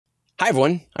Hi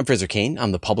everyone, I'm Fraser Cain.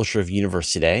 I'm the publisher of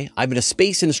Universe Today. I've been a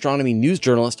space and astronomy news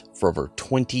journalist for over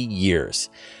 20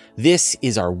 years. This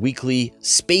is our weekly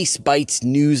Space Bites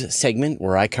news segment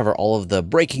where I cover all of the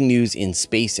breaking news in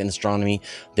space and astronomy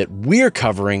that we're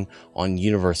covering on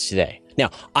Universe Today.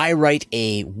 Now, I write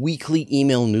a weekly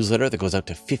email newsletter that goes out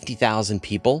to 50,000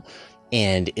 people.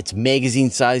 And it's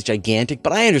magazine-sized, gigantic,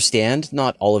 but I understand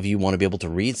not all of you want to be able to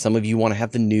read. Some of you want to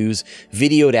have the news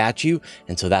videoed at you,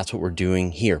 and so that's what we're doing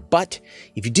here. But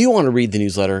if you do want to read the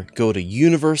newsletter, go to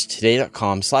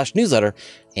universetoday.com/newsletter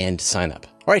and sign up.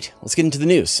 All right, let's get into the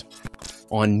news.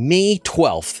 On May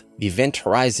 12th, the Event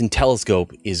Horizon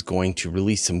Telescope is going to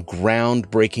release some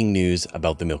groundbreaking news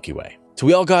about the Milky Way. So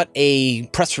we all got a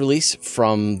press release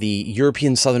from the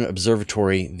European Southern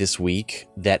Observatory this week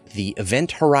that the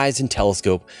Event Horizon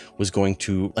Telescope was going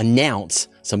to announce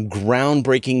some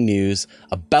groundbreaking news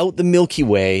about the Milky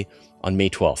Way on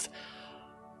May 12th,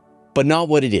 but not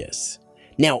what it is.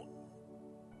 Now,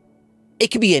 it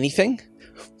could be anything,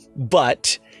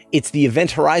 but it's the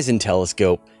Event Horizon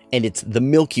Telescope and it's the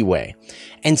Milky Way.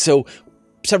 And so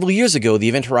several years ago, the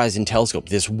Event Horizon Telescope,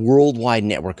 this worldwide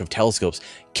network of telescopes,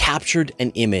 captured an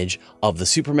image of the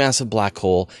supermassive black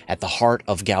hole at the heart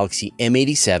of galaxy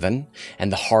M87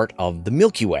 and the heart of the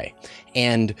Milky Way.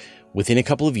 And within a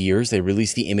couple of years, they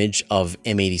released the image of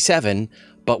M87,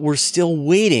 but we're still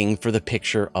waiting for the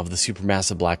picture of the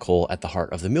supermassive black hole at the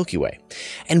heart of the Milky Way.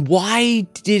 And why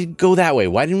did it go that way?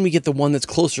 Why didn't we get the one that's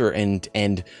closer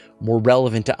and more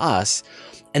relevant to us?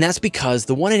 And that's because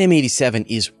the one at M87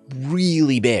 is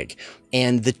really big,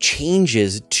 and the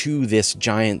changes to this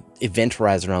giant event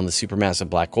horizon around the supermassive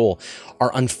black hole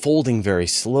are unfolding very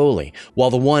slowly. While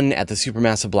the one at the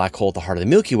supermassive black hole at the heart of the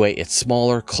Milky Way, it's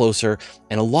smaller, closer,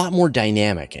 and a lot more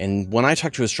dynamic. And when I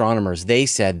talked to astronomers, they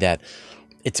said that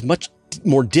it's much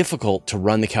more difficult to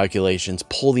run the calculations,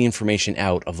 pull the information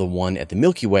out of the one at the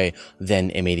Milky Way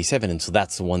than M87. And so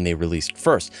that's the one they released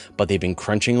first, but they've been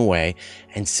crunching away.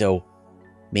 And so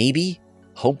maybe,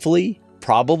 hopefully,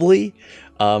 probably,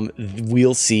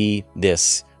 we'll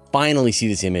finally see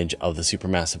this image of the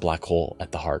supermassive black hole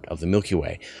at the heart of the Milky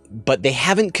Way. But they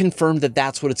haven't confirmed that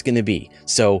that's what it's going to be.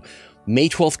 So May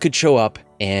 12th could show up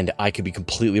and I could be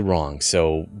completely wrong.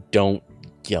 So don't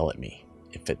yell at me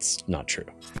if it's not true.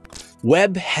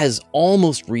 Webb has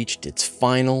almost reached its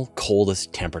final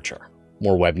coldest temperature.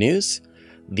 More Webb news.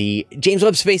 The James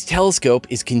Webb Space Telescope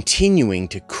is continuing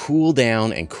to cool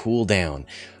down and cool down.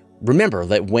 Remember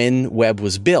that when Webb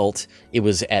was built, it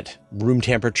was at room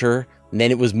temperature, and then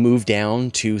it was moved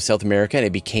down to South America, and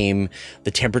it became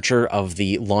the temperature of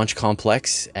the launch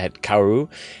complex at Kourou.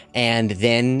 And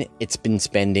then it's been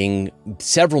spending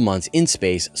several months in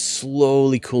space,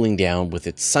 slowly cooling down with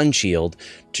its sun shield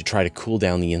to try to cool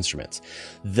down the instruments.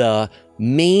 The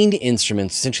main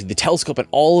instruments, essentially the telescope and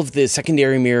all of the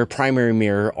secondary mirror, primary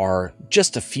mirror, are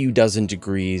just a few dozen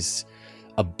degrees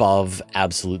above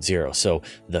absolute zero. So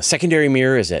the secondary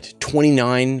mirror is at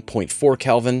 29.4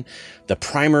 Kelvin. The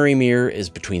primary mirror is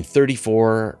between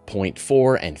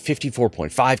 34.4 and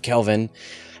 54.5 Kelvin.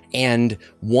 And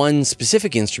one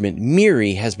specific instrument,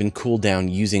 MIRI, has been cooled down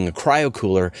using a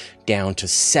cryocooler down to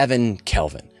 7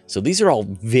 Kelvin. So these are all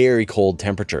very cold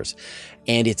temperatures.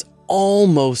 And it's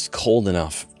almost cold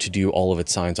enough to do all of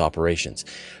its science operations.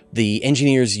 The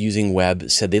engineers using Webb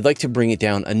said they'd like to bring it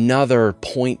down another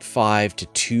 0.5 to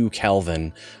 2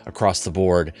 Kelvin across the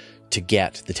board to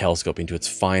get the telescope into its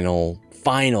final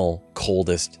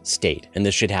coldest state. And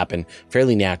this should happen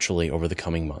fairly naturally over the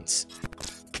coming months.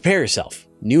 Prepare yourself.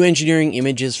 New engineering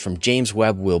images from James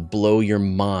Webb will blow your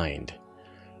mind.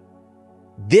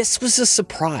 This was a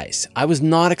surprise. I was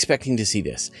not expecting to see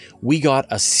this. We got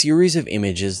a series of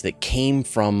images that came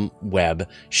from Webb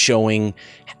showing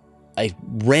a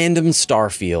random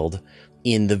star field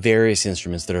in the various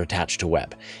instruments that are attached to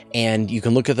Webb. And you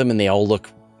can look at them and they all look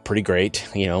pretty great.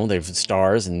 You know, there's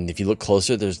stars, and if you look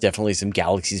closer, there's definitely some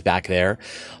galaxies back there.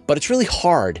 But it's really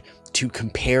hard to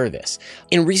compare this.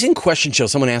 In a recent question show,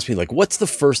 someone asked me, like, what's the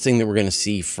first thing that we're going to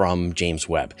see from James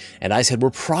Webb? And I said, we're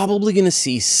probably going to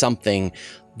see something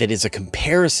that is a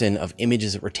comparison of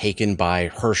images that were taken by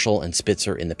Herschel and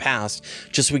Spitzer in the past,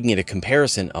 just so we can get a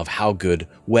comparison of how good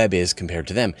Webb is compared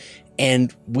to them.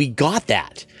 And we got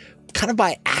that kind of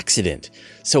by accident.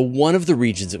 So one of the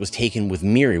regions that was taken with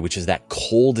MIRI, which is that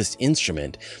coldest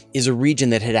instrument, is a region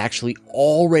that had actually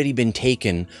already been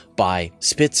taken by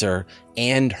Spitzer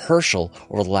and Herschel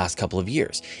over the last couple of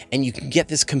years. And you can get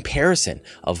this comparison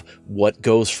of what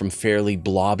goes from fairly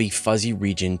blobby, fuzzy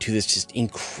region to this just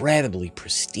incredibly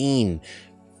pristine,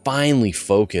 finely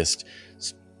focused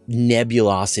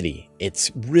nebulosity.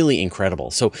 It's really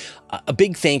incredible. So a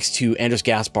big thanks to Anders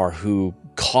Gaspar, who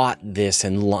caught this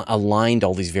and aligned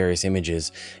all these various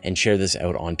images and shared this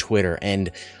out on Twitter.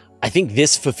 And I think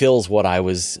this fulfills what I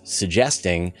was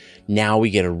suggesting. Now we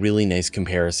get a really nice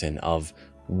comparison of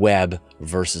Webb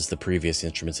versus the previous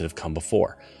instruments that have come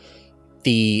before.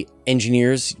 The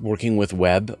engineers working with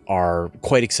Webb are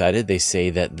quite excited. They say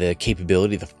that the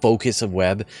capability, the focus of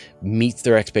Webb meets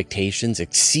their expectations,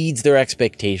 exceeds their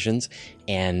expectations,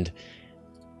 and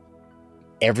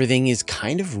everything is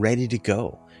kind of ready to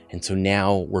go. And so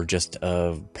now we're just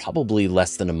probably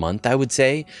less than a month, I would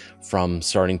say, from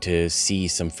starting to see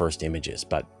some first images.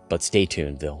 But stay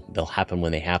tuned. They'll happen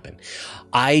when they happen.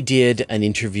 I did an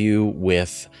interview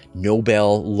with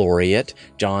Nobel laureate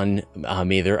John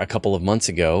Mather a couple of months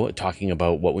ago, talking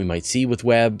about what we might see with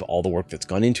Webb, all the work that's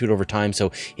gone into it over time.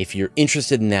 So if you're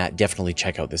interested in that, definitely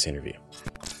check out this interview.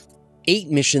 8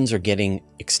 missions are getting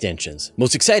extensions.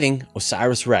 Most exciting,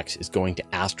 OSIRIS-REx is going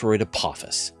to asteroid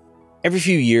Apophis. Every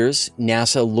few years,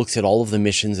 NASA looks at all of the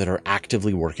missions that are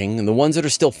actively working, and the ones that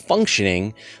are still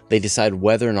functioning, they decide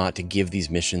whether or not to give these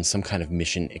missions some kind of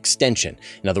mission extension.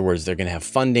 In other words, they're going to have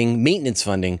funding, maintenance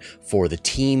funding for the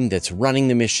team that's running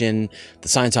the mission, the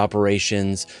science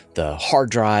operations, the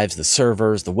hard drives, the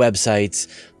servers, the websites,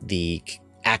 the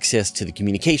access to the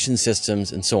communication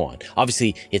systems, and so on.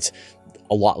 Obviously, it's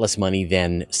a lot less money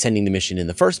than sending the mission in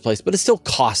the first place, but it still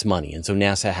costs money. And so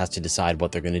NASA has to decide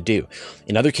what they're going to do.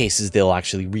 In other cases, they'll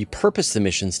actually repurpose the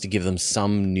missions to give them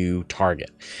some new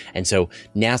target. And so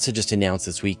NASA just announced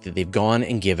this week that they've gone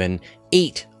and given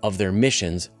 8 of their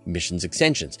missions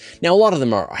extensions. Now, a lot of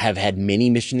them have had many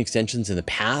mission extensions in the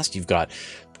past. You've got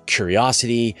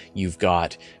Curiosity, you've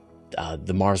got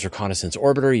the Mars Reconnaissance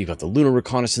Orbiter, you've got the Lunar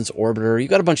Reconnaissance Orbiter, you've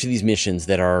got a bunch of these missions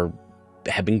that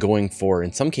have been going for,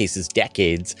 in some cases,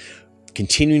 decades,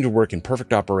 continuing to work in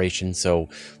perfect operation, so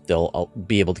they'll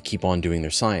be able to keep on doing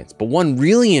their science. But one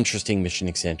really interesting mission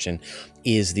extension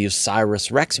is the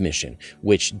OSIRIS-REx mission,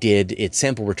 which did its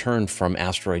sample return from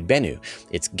asteroid Bennu.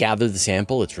 It's gathered the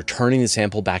sample, it's returning the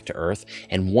sample back to Earth,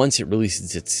 and once it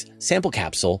releases its sample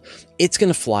capsule, it's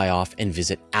going to fly off and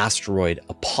visit asteroid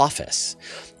Apophis.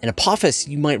 And Apophis,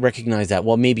 you might recognize that,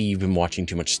 well, maybe you've been watching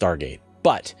too much Stargate,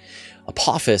 but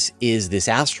Apophis is this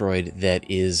asteroid that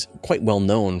is quite well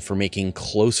known for making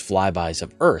close flybys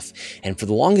of Earth. And for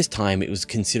the longest time, it was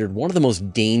considered one of the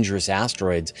most dangerous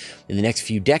asteroids. In the next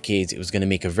few decades, it was going to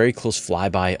make a very close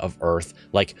flyby of Earth,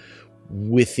 like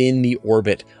within the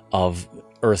orbit of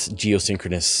Earth's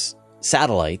geosynchronous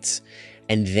satellites.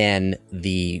 And then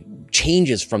the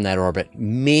changes from that orbit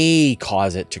may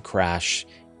cause it to crash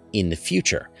in the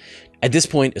future. At this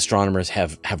point, astronomers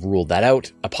have ruled that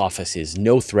out. Apophis is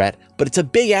no threat, but it's a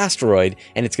big asteroid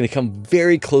and it's going to come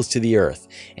very close to the Earth.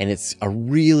 And it's a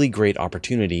really great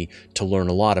opportunity to learn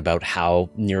a lot about how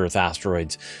near-Earth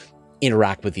asteroids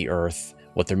interact with the Earth,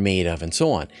 what they're made of, and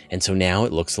so on. And so now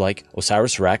it looks like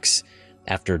OSIRIS-REx,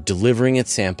 after delivering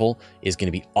its sample, is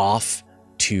going to be off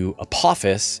to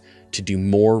Apophis to do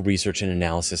more research and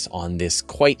analysis on this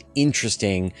quite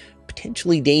interesting,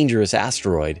 potentially dangerous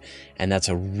asteroid. And that's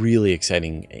a really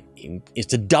exciting,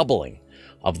 it's a doubling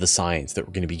of the science that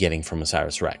we're going to be getting from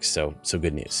OSIRIS-REx. So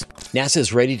good news. NASA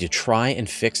is ready to try and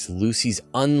fix Lucy's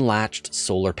unlatched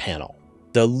solar panel.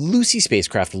 The Lucy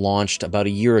spacecraft launched about a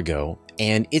year ago,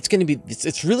 and it's going to be,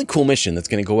 it's a really cool mission that's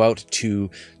going to go out to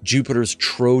Jupiter's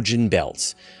Trojan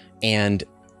belts and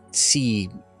see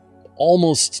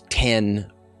almost 10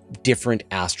 different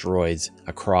asteroids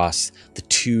across the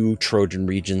 2 Trojan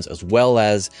regions, as well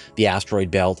as the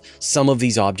asteroid belt. Some of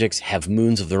these objects have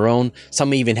moons of their own.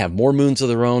 Some even have more moons of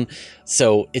their own.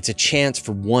 So it's a chance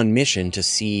for one mission to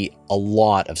see a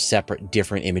lot of separate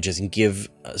different images and give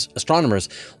astronomers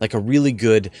like a really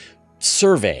good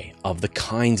survey of the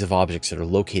kinds of objects that are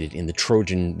located in the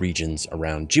Trojan regions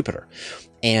around Jupiter.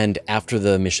 And after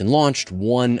the mission launched,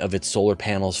 one of its solar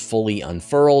panels fully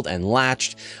unfurled and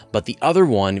latched, but the other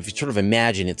one, if you sort of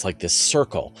imagine, it's like this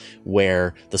circle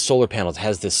where the solar panels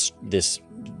has this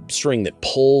string that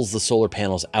pulls the solar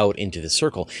panels out into the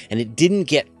circle, and it didn't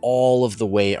get all of the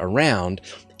way around,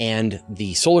 and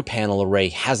the solar panel array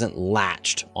hasn't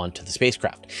latched onto the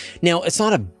spacecraft. Now, it's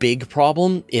not a big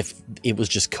problem if it was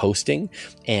just coasting,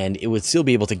 and it would still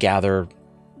be able to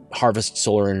harvest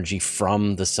solar energy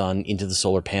from the sun into the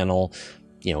solar panel.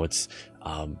 You know, it's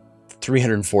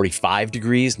 345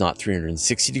 degrees, not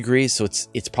 360 degrees. So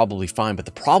it's probably fine. But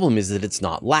the problem is that it's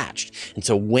not latched. And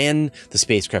so when the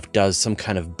spacecraft does some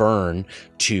kind of burn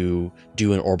to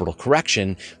do an orbital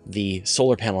correction, the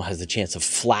solar panel has the chance of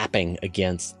flapping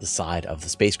against the side of the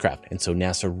spacecraft. And so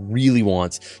NASA really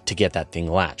wants to get that thing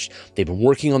latched. They've been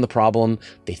working on the problem.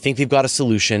 They think they've got a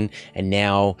solution. And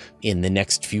now in the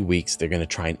next few weeks, they're going to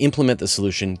try and implement the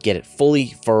solution, get it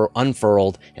fully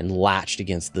unfurled and latched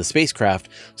against the spacecraft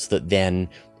so that then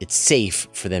it's safe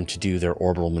for them to do their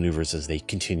orbital maneuvers as they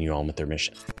continue on with their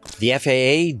mission. The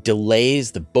FAA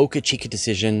delays the Boca Chica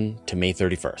decision to May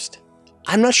 31st.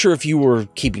 I'm not sure if you were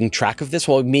keeping track of this.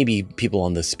 Well, maybe people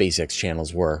on the SpaceX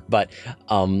channels were, but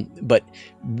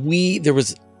there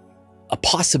was a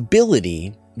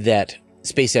possibility that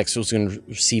SpaceX was going to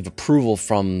receive approval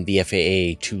from the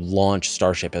FAA to launch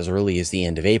Starship as early as the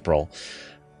end of April.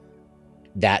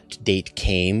 That date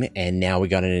came, and now we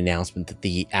got an announcement that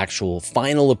the actual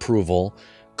final approval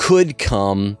could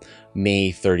come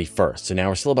May 31st. So now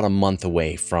we're still about a month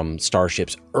away from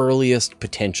Starship's earliest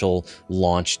potential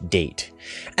launch date.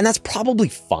 And that's probably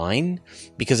fine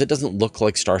because it doesn't look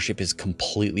like Starship is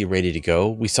completely ready to go.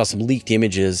 We saw some leaked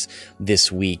images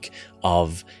this week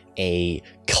of a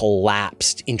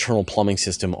collapsed internal plumbing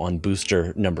system on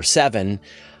booster number 7.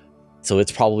 So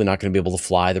it's probably not going to be able to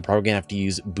fly. They're probably going to have to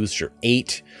use booster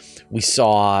 8. We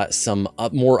saw some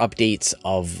more updates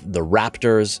of the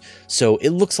Raptors. So it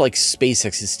looks like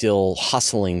SpaceX is still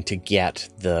hustling to get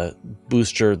the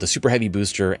booster, the Super Heavy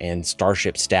booster and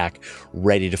Starship stack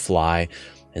ready to fly.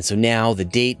 And so now the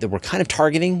date that we're kind of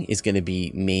targeting is going to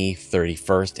be May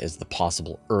 31st as the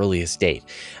possible earliest date.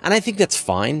 And I think that's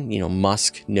fine. You know,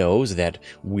 Musk knows that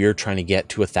we're trying to get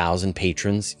to 1,000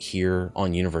 patrons here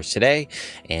on Universe Today.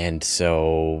 And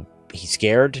so he's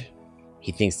scared.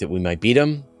 He thinks that we might beat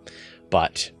him,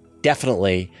 but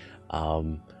definitely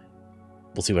we'll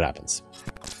see what happens.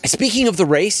 Speaking of the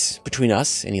race between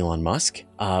us and Elon Musk,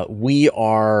 we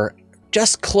are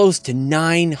just close to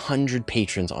 900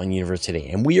 patrons on Universe Today,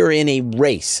 and we are in a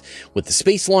race with the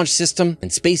Space Launch System and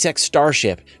SpaceX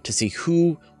Starship to see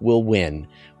who will win.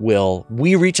 Will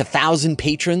we reach 1,000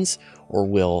 patrons, or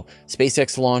will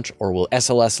SpaceX launch, or will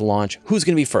SLS launch? Who's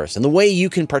going to be first? And the way you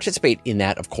can participate in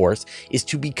that, of course, is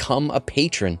to become a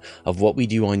patron of what we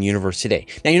do on Universe Today.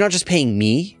 Now, you're not just paying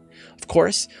me, of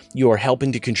course. You are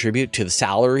helping to contribute to the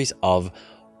salaries of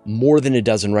more than a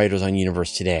dozen writers on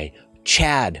Universe Today.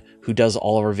 Chad, who does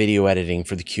all of our video editing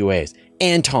for the QAs.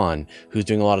 Anton, who's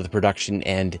doing a lot of the production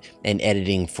and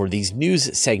editing for these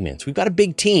news segments. We've got a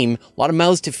big team, a lot of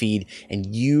mouths to feed,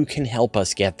 and you can help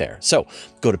us get there. So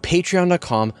go to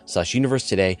patreon.com/Universe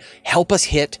Today. Help us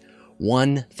hit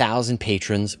 1,000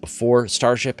 patrons before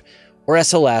Starship or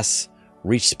SLS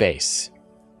reach space.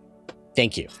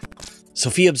 Thank you.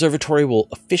 Sofia Observatory will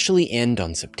officially end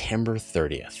on September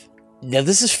 30th. Now,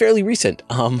 this is fairly recent.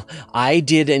 I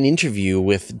did an interview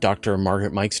with Dr.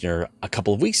 Margaret Meixner a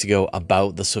couple of weeks ago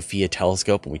about the Sofia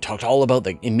telescope, and we talked all about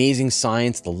the amazing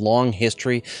science, the long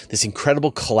history, this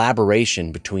incredible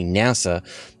collaboration between NASA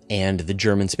and the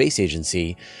German Space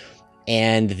Agency.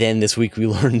 And then this week we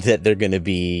learned that they're going to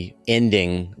be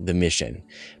ending the mission.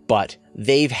 But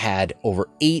they've had over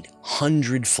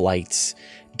 800 flights,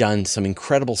 done some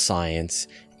incredible science,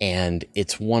 and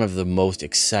it's one of the most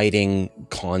exciting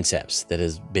concepts that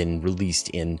has been released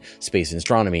in space and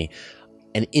astronomy.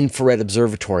 An infrared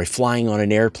observatory, flying on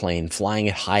an airplane, flying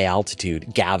at high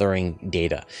altitude, gathering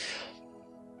data.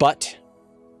 But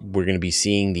we're going to be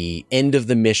seeing the end of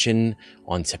the mission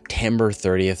on September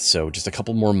 30th, so just a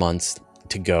couple more months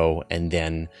to go, and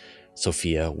then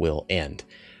Sofia will end.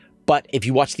 But if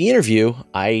you watch the interview,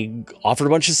 I offered a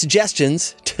bunch of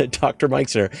suggestions to Dr.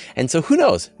 Meixner. And so who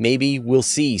knows, maybe we'll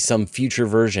see some future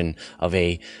version of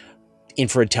a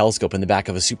infrared telescope in the back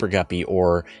of a Super Guppy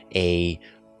or a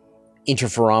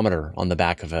interferometer on the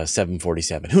back of a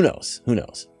 747. Who knows? Who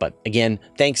knows? But again,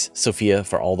 thanks, Sofia,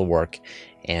 for all the work.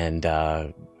 And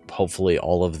hopefully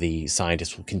all of the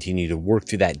scientists will continue to work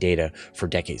through that data for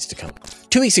decades to come.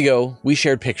 2 weeks ago, we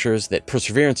shared pictures that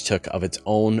Perseverance took of its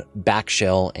own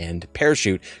backshell and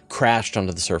parachute crashed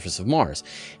onto the surface of Mars.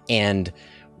 And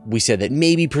we said that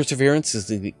maybe Perseverance is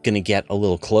going to get a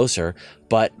little closer,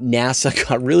 but NASA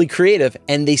got really creative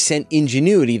and they sent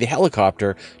Ingenuity, the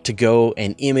helicopter, to go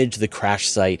and image the crash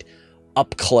site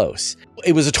up close.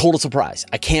 It was a total surprise.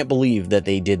 I can't believe that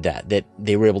they did that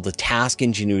they were able to task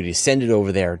Ingenuity to send it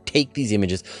over there, take these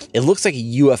images. It looks like a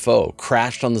UFO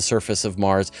crashed on the surface of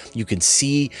Mars. You can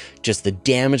see just the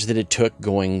damage that it took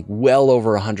going well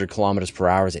over 100 kilometers per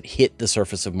hour as it hit the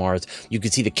surface of Mars. You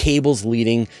can see the cables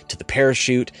leading to the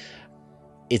parachute.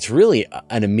 it's really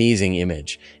an amazing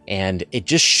image, and it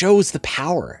just shows the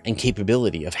power and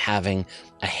capability of having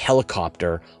a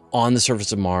helicopter on the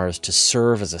surface of Mars to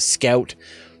serve as a scout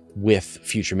with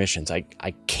future missions. I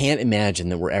can't imagine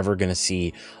that we're ever going to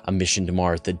see a mission to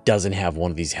Mars that doesn't have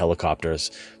one of these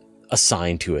helicopters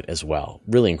assigned to it as well.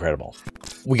 Really incredible.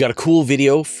 We got a cool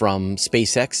video from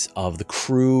SpaceX of the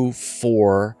Crew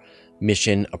 4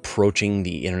 mission approaching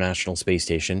the International Space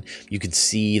Station. You can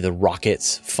see the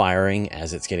rockets firing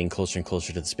as it's getting closer and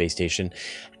closer to the space station.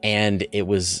 And it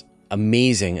was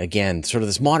amazing, again, sort of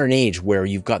this modern age where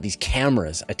you've got these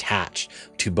cameras attached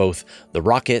to both the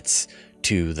rockets,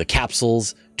 to the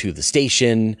capsules, to the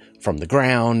station, from the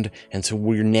ground. And so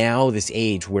we're now this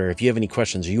age where if you have any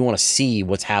questions or you want to see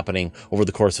what's happening over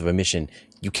the course of a mission,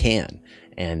 you can.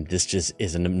 And this just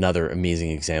is another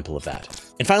amazing example of that.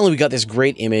 And finally, we got this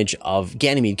great image of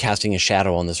Ganymede casting a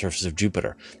shadow on the surface of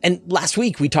Jupiter. And last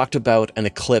week we talked about an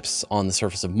eclipse on the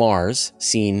surface of Mars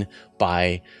seen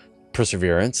by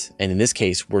Perseverance. And in this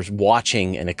case, we're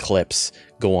watching an eclipse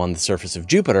go on the surface of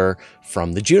Jupiter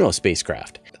from the Juno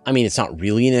spacecraft. I mean, it's not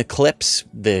really an eclipse.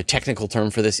 The technical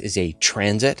term for this is a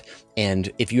transit.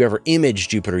 And if you ever image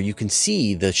Jupiter, you can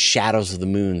see the shadows of the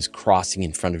moons crossing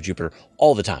in front of Jupiter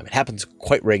all the time. It happens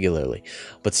quite regularly,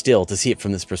 but still to see it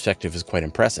from this perspective is quite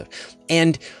impressive.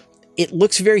 And it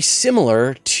looks very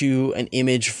similar to an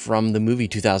image from the movie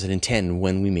 2010,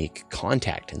 When We Make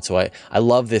Contact. And so I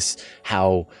love this,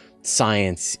 how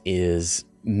science is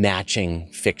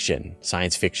matching fiction,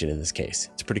 science fiction in this case.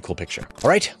 It's a pretty cool picture. All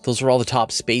right, those are all the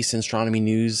top space and astronomy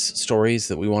news stories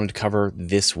that we wanted to cover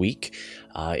this week.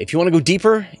 If you want to go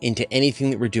deeper into anything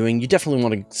that we're doing, you definitely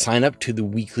want to sign up to the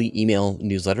weekly email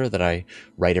newsletter that I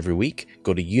write every week.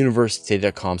 Go to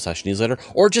universetoday.com/newsletter,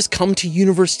 or just come to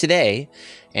Universe Today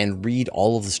and read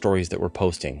all of the stories that we're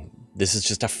posting. This is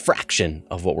just a fraction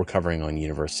of what we're covering on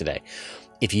Universe Today.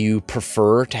 If you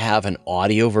prefer to have an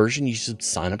audio version, you should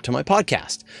sign up to my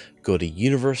podcast. Go to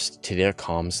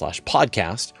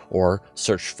universetoday.com/podcast, or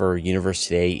search for Universe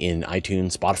Today in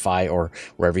iTunes, Spotify, or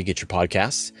wherever you get your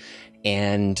podcasts,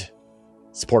 and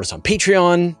support us on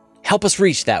Patreon. Help us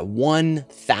reach that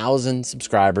 1,000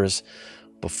 subscribers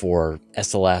before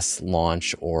SLS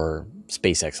launch or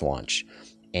SpaceX launch.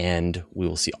 And we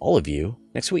will see all of you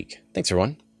next week. Thanks,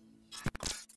 everyone.